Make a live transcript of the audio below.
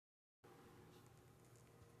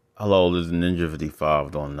Hello, this is Ninja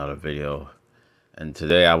 55 doing another video. And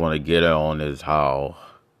today I want to get on is how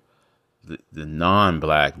the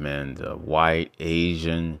non-black men, the white,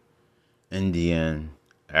 Asian, Indian,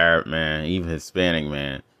 Arab man, even Hispanic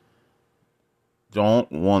man,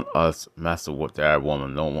 don't want us messing with that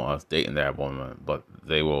woman, don't want us dating that woman, but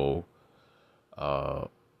they will uh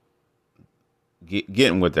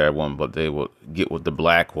getting with that woman, but they will get with the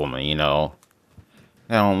black woman,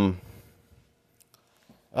 Um,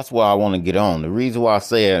 that's why I want to get on. The reason why I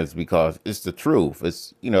say it is because it's the truth.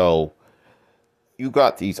 You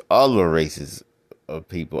got these other races of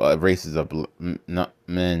people, races of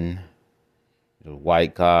men,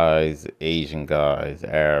 white guys, Asian guys,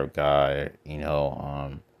 Arab guy,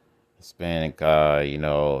 Hispanic guy,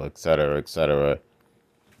 et cetera, et cetera,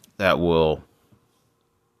 that will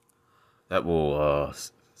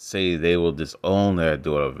say they will disown their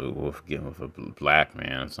daughter with getting with a black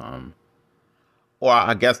man or something. Or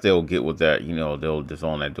I guess they'll get with that, they'll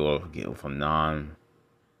disown their daughter for getting with a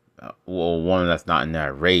one that's not in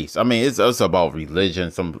that race. I mean, it's about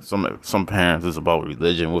religion. Some parents it's about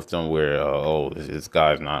religion with them, where this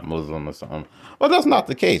guy's not Muslim or something. Well, that's not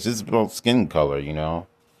the case. It's about skin color.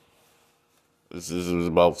 This is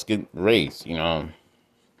about skin race.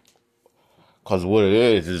 Because what it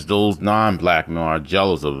is those non-black men are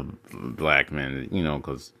jealous of black men.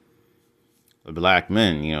 Because the black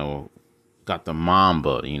men, got the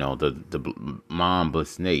mamba. The mamba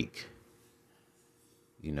snake.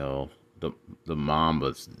 you know, the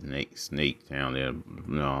mamba snake down there,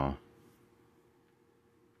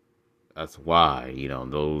 that's why,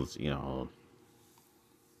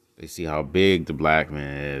 they see how big the black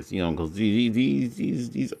man is, because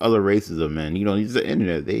these other races of men, these the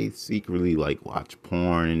internet, they secretly like watch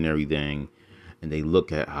porn and everything, and they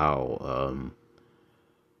look at how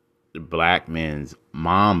the black man's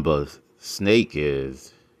mamba snake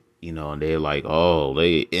is, and they're like, oh,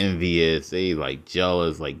 they envious, they like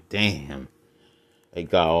jealous, like damn, they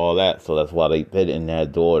got all that, so that's why they fit in their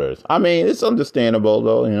daughters. I mean, it's understandable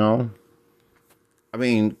though. I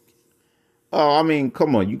mean,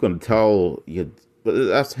 come on, you gonna tell your, but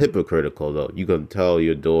that's hypocritical though. You gonna tell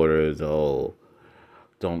your daughters, oh,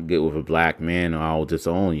 don't get with a black man or I'll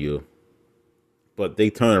disown you. But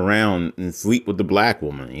they turn around and sleep with the black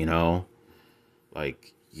woman,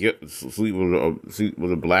 like you sleep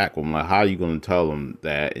with a black woman. Like, how are you gonna tell them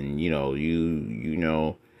that? And you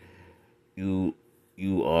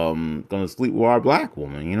gonna sleep with our black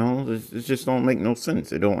woman? It just don't make no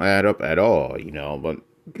sense. It don't add up at all. But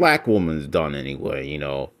black woman's done anyway.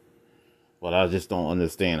 But I just don't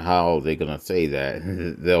understand how they're gonna say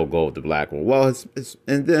that. They'll go with the black one. Well,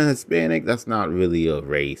 and then Hispanic. That's not really a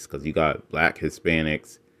race, because you got black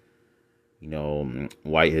Hispanics,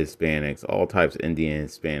 white Hispanics, all types of Indian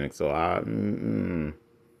Hispanics. So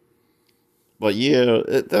but yeah,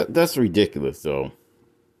 that's ridiculous though.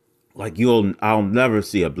 Like I'll never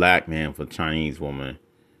see a black man for Chinese woman.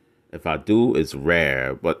 If I do, it's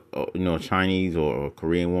rare. But Chinese or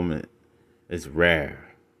Korean woman, it's rare.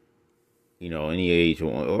 Any Asian,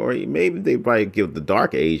 or maybe they probably give the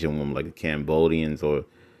dark Asian woman, like the Cambodians or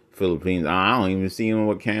Philippines. I don't even see them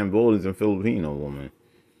with Cambodians and Filipino women.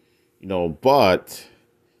 But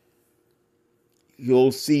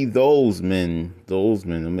you'll see them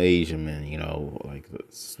Asian men, like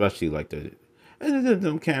especially like and then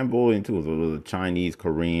them Cambodian too, the Chinese,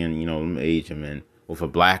 Korean, them Asian men with a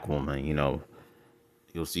black woman, you'll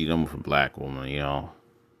see them with a black woman,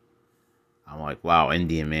 I'm like, wow,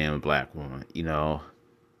 Indian man with black woman,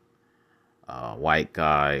 white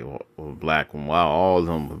guy or black woman, wow, all of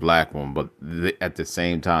them with black woman, but at the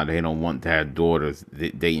same time, they don't want their daughters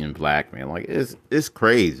dating black men. Like, it's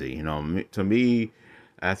crazy, to me,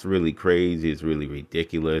 that's really crazy. It's really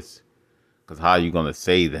ridiculous. Because how are you gonna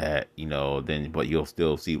say that, then but you'll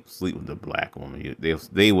still sleep with a black woman?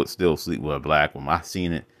 They would still sleep with a black woman. I've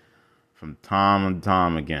seen it from time and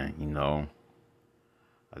time again.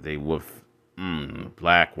 They with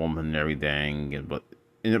black woman and everything, but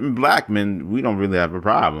in black men we don't really have a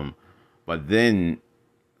problem. But then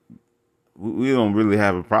we don't really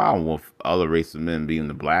have a problem with other races of men being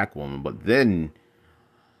the black woman. But then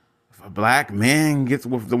if a black man gets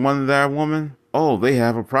with the one of that woman, oh, they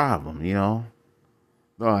have a problem. They'll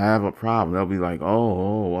have a problem. They'll be like,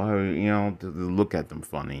 oh, why, to look at them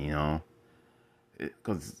funny,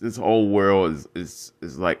 because this whole world is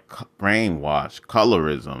like brainwashed,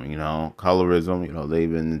 colorism.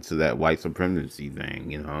 They've been into that white supremacy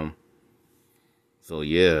thing. So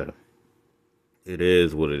yeah, it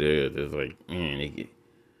is what it is. It's like, man,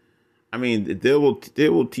 I mean, they will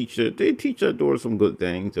teach their daughters some good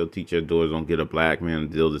things. They'll teach their daughters don't get a black man,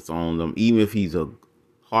 they'll disown them, even if he's a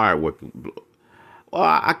hardworking. Well,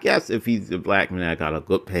 I guess if he's a black man that got a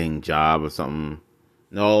good paying job or something,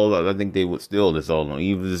 no, I think they would still disown him.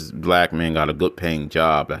 Even if this black man got a good paying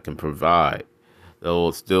job that can provide,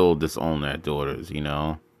 they'll still disown their daughters, you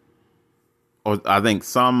know. Or I think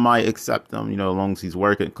some might accept them, you know, as long as he's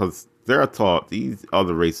working, because they're taught, these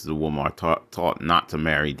other races of women are taught not to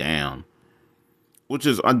marry down, which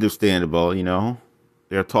is understandable, you know.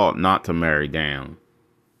 They're taught not to marry down.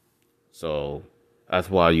 So that's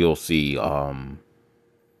why you'll see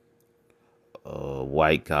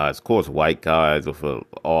white guys, of course, white guys with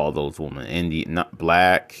all those women, Indian, not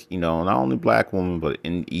black, you know, not only black women, but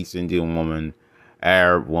in East Indian woman,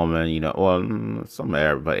 Arab woman, you know, well, some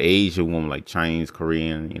Arab, but Asian woman, like Chinese,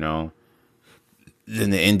 Korean, you know.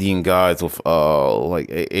 Then the Indian guys with like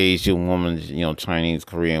Asian woman, you know, Chinese,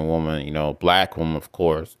 Korean woman, you know, black woman, of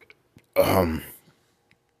course,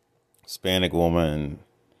 Hispanic woman,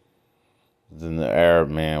 then the Arab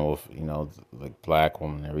man with, you know, like black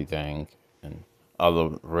woman and everything, and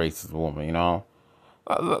other races of women, you know.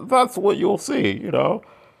 That's what you'll see, you know.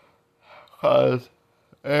 Cause,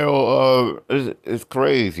 you know, it's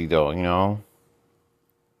crazy though, you know.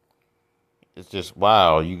 It's just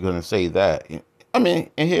wow, you're gonna say that. I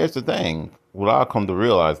mean, and here's the thing: what I come to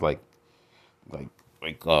realize, like, like,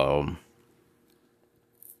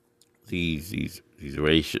 racist,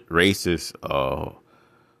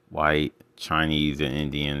 white, Chinese, and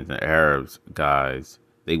Indians and Arabs guys,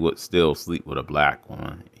 they would still sleep with a black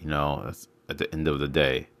woman. You know, that's at the end of the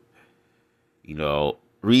day. You know,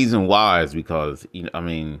 reason why is because, you know, I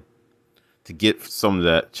mean, to get some of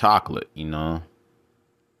that chocolate, you know,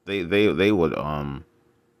 they would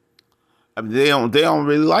I mean, they don't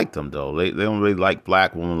really like them though. They don't really like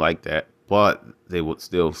black women like that, but they would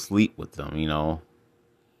still sleep with them. You know,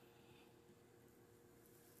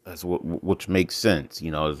 that's what which makes sense.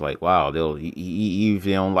 You know, it's like wow, if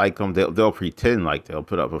they don't like them, they'll pretend like they'll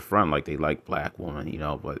put up a front like they like black women. You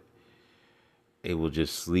know, but they will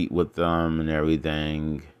just sleep with them and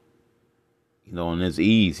everything. You know, and it's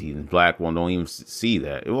easy. And black women don't even see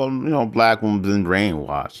that. Well, you know, black woman's been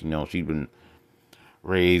brainwashed. You know, she's been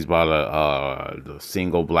raised by the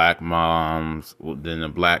single black moms, then the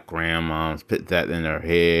black grandmoms put that in their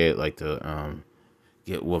head, like to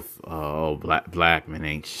get with oh black men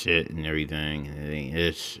ain't shit and everything, and it ain't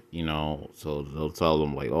ish, you know. So they'll tell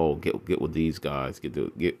them like, oh, get with these guys, get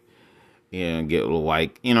yeah, get with a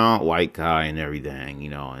white, you know, white guy and everything, you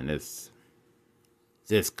know, and it's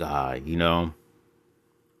this guy, you know.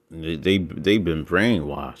 They've been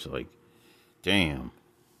brainwashed, like, damn.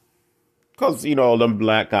 Cause you know them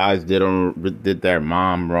black guys did their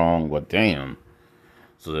mom wrong, but damn.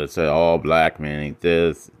 So they said all black men ain't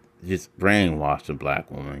this. Just brainwash a black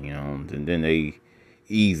woman, you know, and then they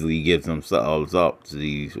easily give themselves up to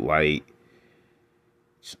these white,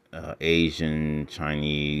 Asian,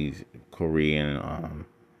 Chinese, Korean,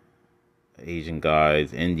 Asian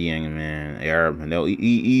guys, Indian man, Arab, and they'll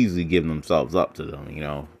easily give themselves up to them, you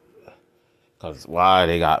know. Cause why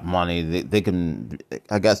they got money, they can.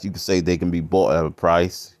 I guess you could say they can be bought at a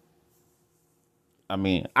price. I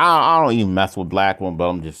mean, I don't even mess with black women, but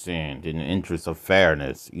I'm just saying, in the interest of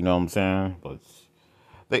fairness, you know what I'm saying? But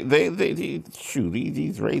they shoot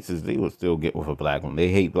these races, they would still get with a black woman. They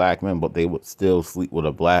hate black men, but they would still sleep with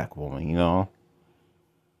a black woman. You know,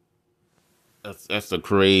 that's the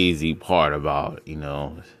crazy part about it. You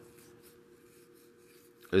know,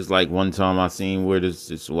 it's like one time I seen where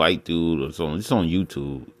this white dude, it's on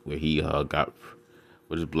YouTube, where he got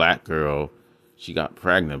with this black girl. She got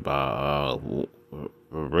pregnant by a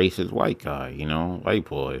racist white guy. You know, white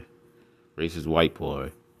boy, racist white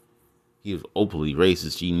boy. He was openly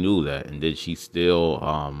racist. She knew that, and then she still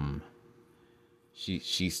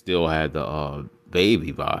she still had the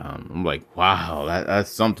baby by him. I'm like, wow, that's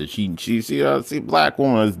something. She see black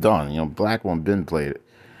woman is done. You know, black woman been played it.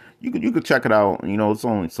 You could check it out. You know, it's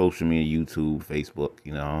on social media, YouTube, Facebook.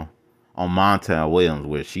 You know, on Montana Williams,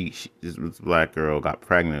 where she this black girl got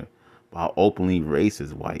pregnant by an openly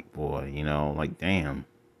racist white boy. You know, like damn.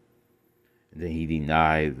 And then he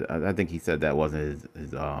denied. I think he said that wasn't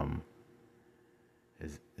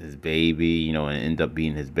his baby. You know, and it ended up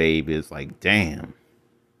being his baby. It's like damn.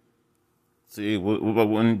 See,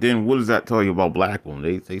 then what does that tell you about black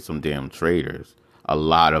women? They some damn traitors. A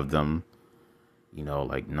lot of them. You know,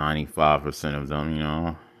 like 95% of them, you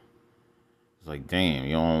know. It's like, damn,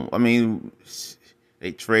 you know, I mean,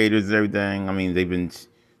 they traitors and everything. I mean, they've been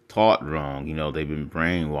taught wrong, you know, they've been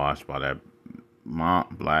brainwashed by their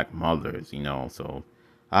black mothers, you know. So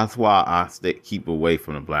that's why I keep away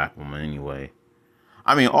from the black woman anyway.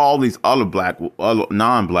 I mean, all these other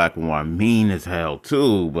non-black women are mean as hell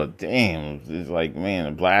too. But damn, it's like, man,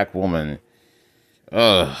 a black woman.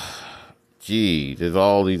 Ugh, gee, there's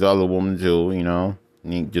all these other women too. You know,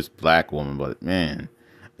 ain't just black women, but man,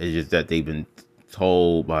 it's just that they've been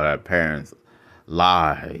told by their parents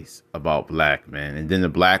lies about black men, and then the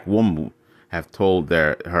black woman have told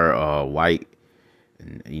her white,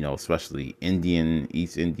 and especially Indian,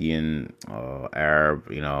 East Indian, Arab,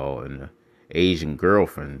 and Asian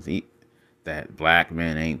girlfriends that black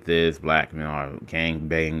men ain't this, black men are gang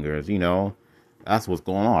bangers. That's what's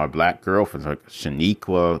going on. Our black girlfriends like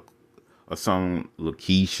Shaniqua or some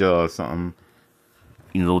Lakeisha or something.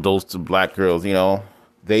 Those two black girls.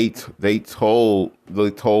 They told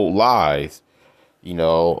lies.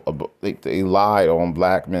 They lied on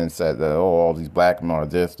black men, said that, oh, all these black men are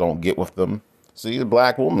this, don't get with them. See, the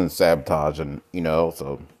black woman sabotaging,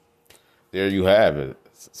 so there you have it.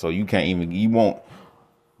 So you can't even,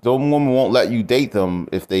 the woman won't let you date them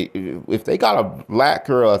if they got a black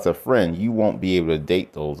girl as a friend. You won't be able to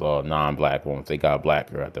date those non-black women. If they got a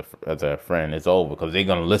black girl as a friend, it's over because they're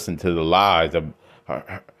gonna listen to the lies that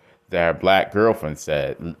her black girlfriend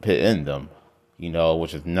said put in them,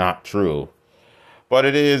 which is not true. But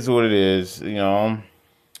it is what it is, But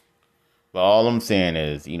all I'm saying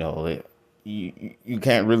is, you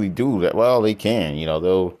can't really do that. Well, they can,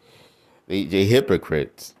 they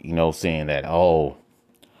hypocrites, saying that, oh,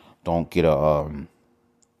 don't get all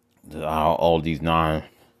these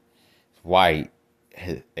non-white,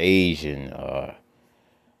 Asian,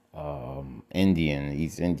 Indian,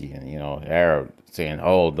 East Indian, Arab, saying,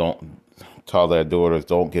 oh, don't tell their daughters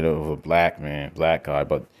don't get with a black man, black guy,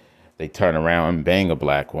 but they turn around and bang a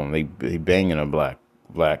black woman. They banging a black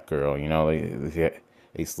girl,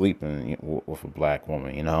 they sleeping with a black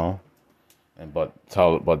woman, but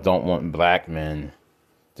don't want black men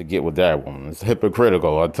to get with that woman. It's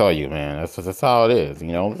hypocritical, I tell you, man. That's how it is, They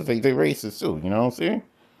racist too, see?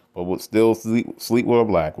 But would still sleep with a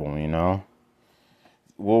black woman, Well,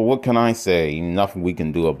 what can I say? Nothing we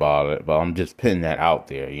can do about it. But I'm just putting that out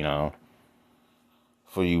there,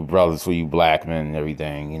 for you brothers, for you black men and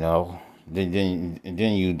everything, Then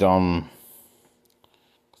you dumb,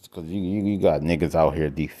 because you got niggas out here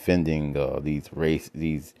defending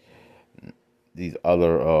these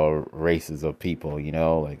other races of people,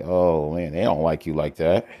 like, oh man, they don't like you like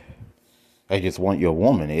that. They just want your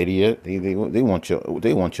woman, idiot. They want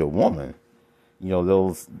your woman.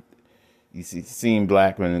 Those you seen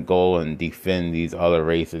black men go and defend these other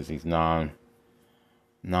races, these non-blacks,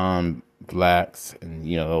 and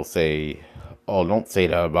they'll say, oh, don't say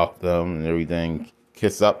that about them and everything.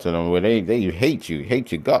 Kiss up to them where they hate you,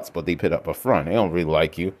 hate your guts, but they put up a front. They don't really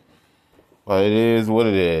like you. But it is what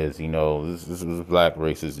it is, This black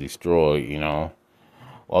race is destroyed,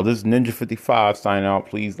 Well, this is Ninja55 signing out.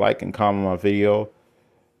 Please like and comment my video.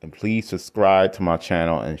 And please subscribe to my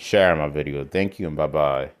channel and share my video. Thank you and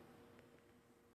bye-bye.